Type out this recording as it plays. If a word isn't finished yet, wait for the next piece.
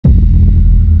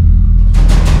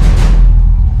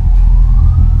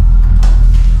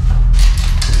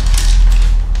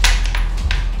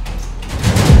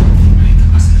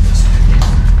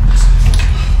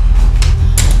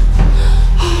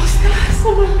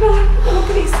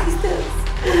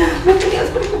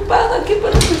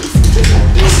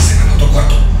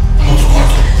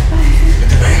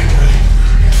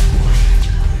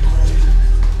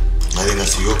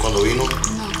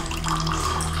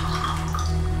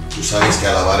Tú sabes que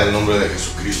alabar el nombre de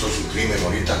Jesucristo es un crimen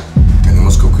ahorita.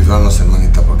 Tenemos que cuidarnos,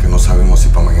 hermanita, porque no sabemos si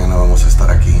para mañana vamos a estar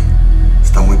aquí.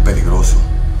 Está muy peligroso.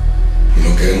 Y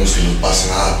no queremos que nos pase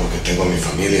nada porque tengo a mi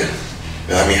familia.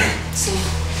 ¿Verdad, mija? Sí.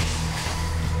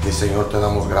 Mi Señor, te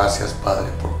damos gracias, Padre,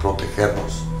 por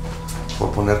protegernos, por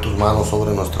poner tus manos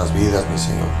sobre nuestras vidas, mi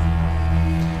Señor,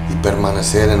 y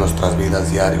permanecer en nuestras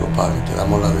vidas diario, Padre. Te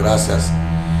damos las gracias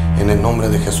en el nombre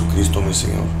de Jesucristo, mi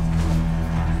Señor.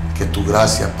 Que tu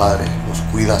gracia, Padre, nos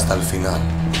cuida hasta el final.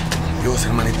 Dios,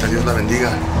 hermanita, Dios la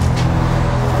bendiga.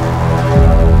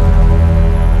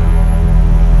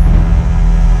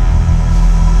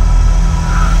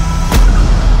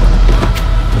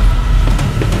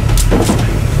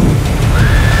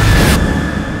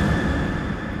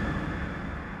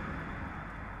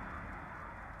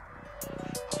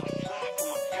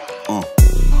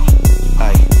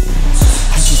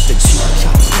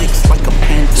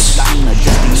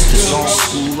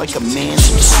 Like a man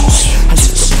who cheats. I used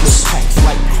to flip packs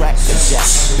like Cracker Jack.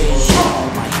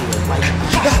 On my head like.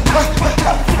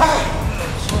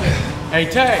 Hey,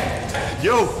 Tay.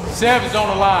 Yo. Sevin's on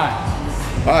the line.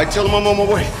 All right, tell him I'm on my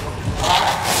way. All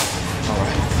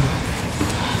right.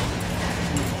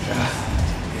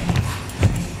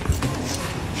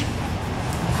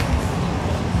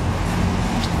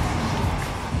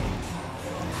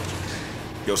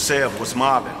 Yo, Sev, what's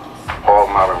mobbing? Hog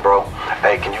mobbing, bro.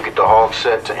 Hey, can you get the HOGz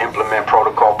set to implement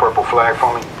protocol purple flag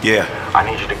for me? Yeah. I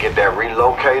need you to get that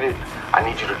relocated. I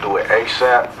need you to do it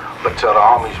ASAP, but tell the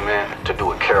homies, man, to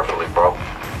do it carefully, bro.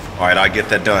 All right, I'll get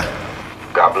that done.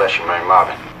 God bless you, man,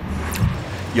 mobbing.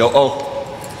 Yo,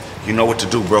 O, you know what to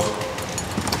do, bro.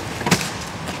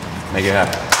 Make it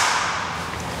happen.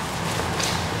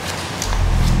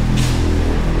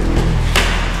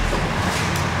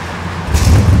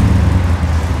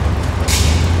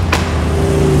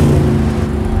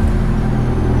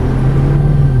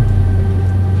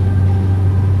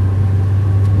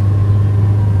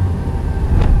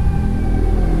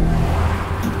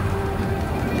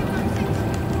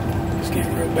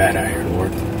 Bad out here,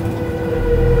 Lord.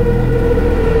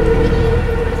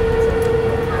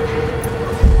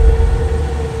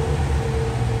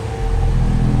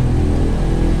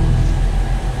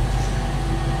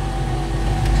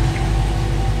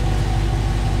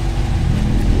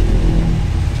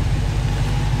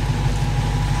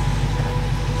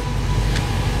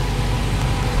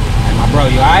 Hey, my bro,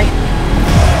 you alright?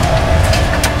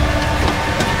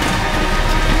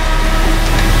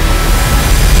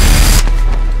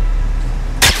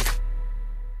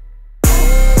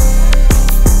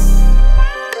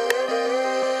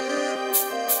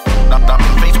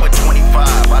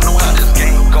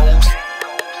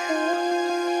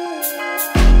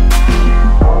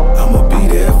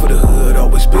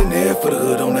 For the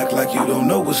hood, don't act like you don't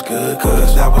know what's good,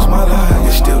 cause that was my life.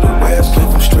 It's still the West,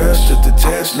 came from stress, took the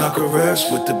test, knock a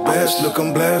rest with the best, look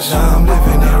I'm blessed, now I'm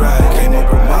living it right. Came up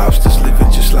with mobsters,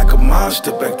 living just like a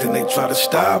monster. Back then they tried to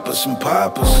stop us and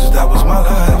pop us, cause that was my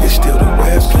life. It's still the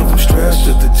West, came from stress,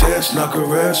 took the test, knock a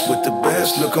rest with the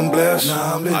best, look I'm blessed,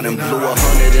 now I'm living it right. I done blew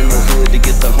 100 in the hood to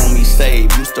get the homie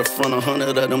saved. Used to front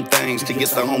 100 of them things to get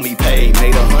the homie paid.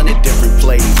 Made 100 different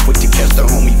plays, quick to catch the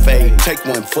homie fade. Take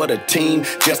one for the team,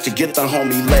 just to get the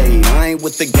homie laid. I ain't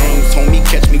with the games, homie,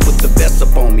 catch me with the best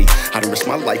up on me. I done risked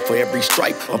my life for every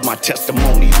stripe of my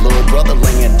testimony. Little brother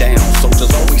laying down,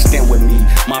 soldiers always stand with me.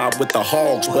 Mob with the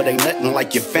HOGz, but ain't nothing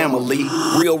like your family.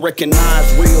 Real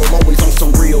recognize real, always on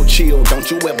some real chill. Don't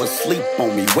you ever sleep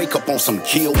on me, wake up on some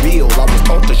Kill Bill. I was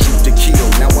taught to shoot to kill,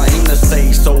 now I aim to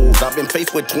save souls. I've been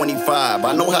faced with 25,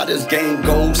 I know how this game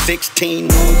goes. 16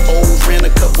 move O's, ran a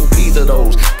couple P's of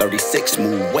those. 36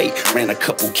 move weight, ran a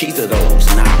couple keys of those.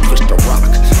 Now I push the rock,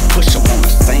 push them on the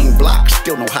same block.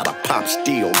 Still know how to pop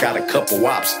steel, got a couple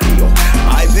ops still.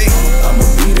 I'ma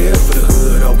be there for the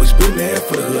hood, always been there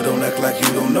for the hood. Don't act like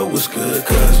you don't know what's good,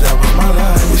 cause that was my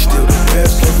life. It's still the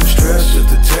best, came from stress, took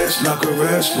the test, knock a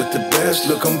rest with the best,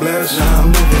 look I'm blessed, now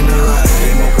I'm living it right.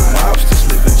 Came up with mobsters,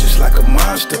 living just like a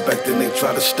monster. Back then they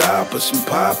tried to stop us and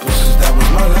pop us, cause that was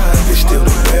my life. It's still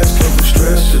the best, came from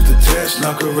stress, took the test,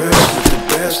 knock a rest with the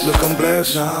best, look I'm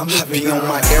blessed, now I'm living it right. I be on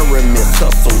my eremit,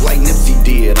 hustle like Nipsey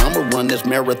did. I'ma run this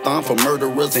marathon for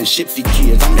murderers and shifty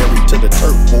kids. I'm married to the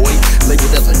turf boy,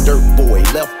 labeled as a dirt boy.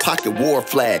 Left pocket war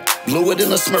flag, blew it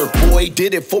in a Smurf boy.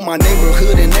 Did it for my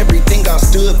neighborhood and everything I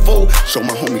stood for. Show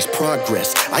my homies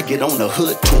progress, I get on a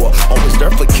hood tour. Always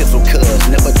there for Kizzle cuz,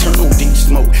 never turn on deep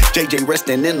smoke. JJ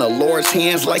resting in the Lord's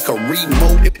hands like a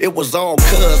remote. It was all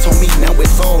cuz, homie, now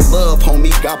it's all love,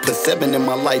 homie. God put Sevin in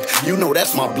my life, you know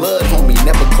that's my blood, homie.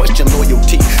 Never question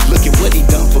loyalty, look at what he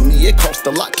done for me. It cost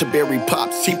a lot to bury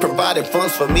pops, he provided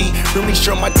funds for me. Really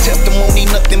sure my testimony,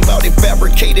 nothing about it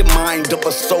fabricated. Mind of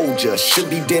a soldier, should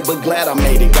be dead but glad I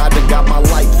made it. God done got my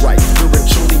life right,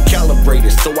 spiritually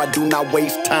calibrated, so I do not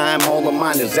waste time, all of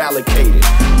mine is allocated.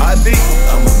 I'ma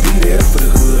be there for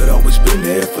the hood, always been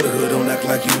there for the hood. Don't act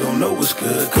like you don't know what's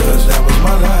good, cause that was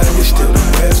my life. It's still the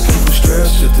best, keep them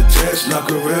stressed, just the test,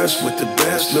 knock a rest with the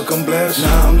best. Look, I'm blessed,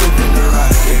 now I'm living the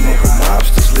right. Came up with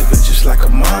mobsters, living just like a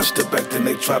monster. Back then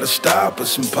they try to stop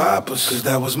us and pop us, cause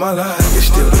that was my life. It's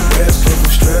still the best, keep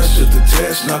them stressed, just the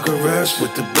test, knock a rest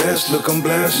with the best. Look, I'm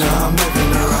blessed, now I'm living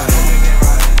the right.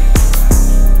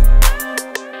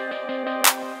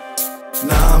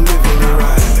 Now I'm living the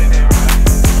right.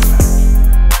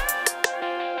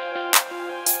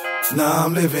 Now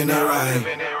I'm living it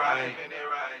right.